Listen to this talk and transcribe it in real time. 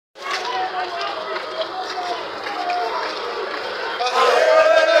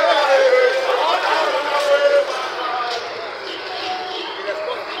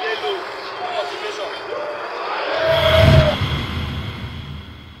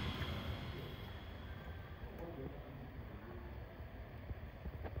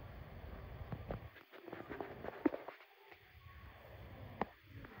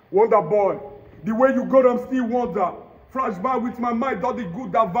Wonder boy, the way you go them still wonder. Flashback with my mind, all the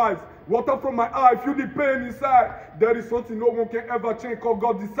good advice. Water from my eye, feel the pain inside. There is something no one can ever change, cause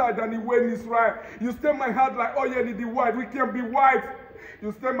God decide and the way is right. You stay my heart like, oh yeah, the white, we can be white.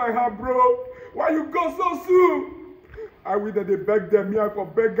 You stay my heart, bro. Why you go so soon? I will that they beg them, me I for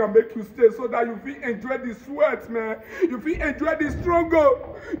beg and make you stay so that you feel enjoy the sweat, man. You feel enjoy the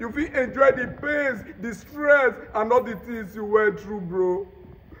struggle. You feel enjoy the pains, the stress, and all the things you went through, bro.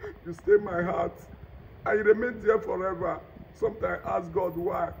 You stay my heart. I remain there forever. Sometimes I ask God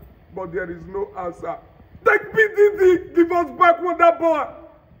why, but there is no answer. Take PDD, give us back Wonder Boy.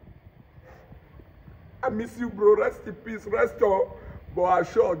 I miss you, bro. Rest in peace, rest on. But I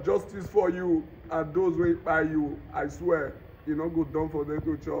sure justice for you and those who by you. I swear, you don't go down for them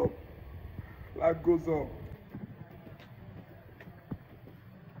to chop. Life goes on.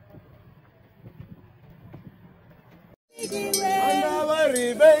 And our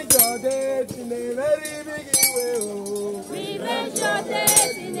revenge your death in a very big way. Revenge your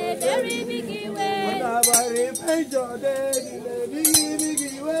death in a very big way. And our revenge your death in a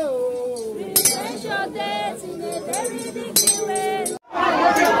big way. Revenge your death in a very big way.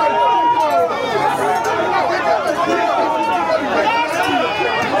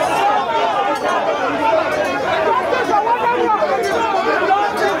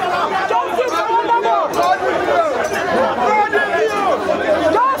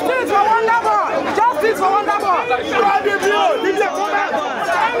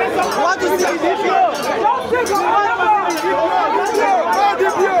 What is the video?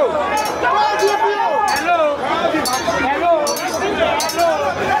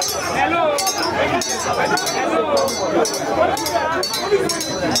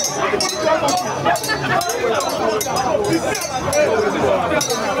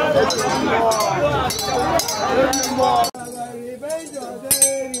 Revenge your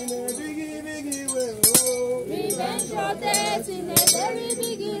death in a big way. Revenge your death in a very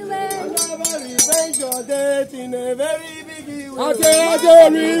big way. Revenge your death in a very big way. I say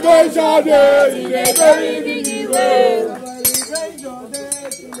revenge your death in a very big way. Revenge your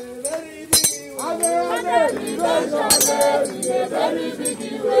death in a very big way. Revenge your death in a very big way. Revenge your death in a very big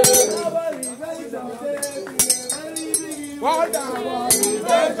way.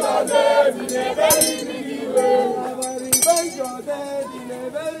 Revenge your death in a very big way. Revenge your death in a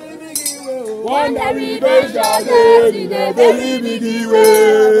very big way. Wonder revenge your death in a very big way.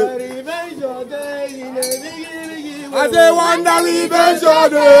 Revenge your death in a big way. I say wonder revenge your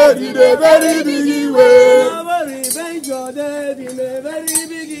death in a very big way. Revenge your death in a very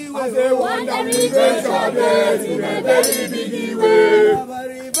big way. I say wonder revenge your death in a very big way.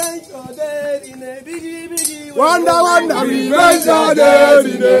 Revenge your death in a big way. Wonder revenge your death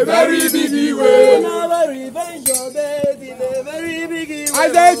in a very big way. Revenge your death in a very big way. I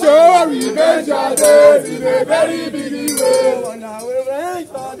say Joe revenge your death in a very big way. Revenge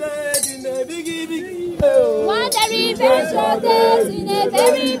your death in a big way. Wonder revenge your death in a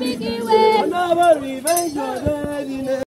very big way. Revenge your death in a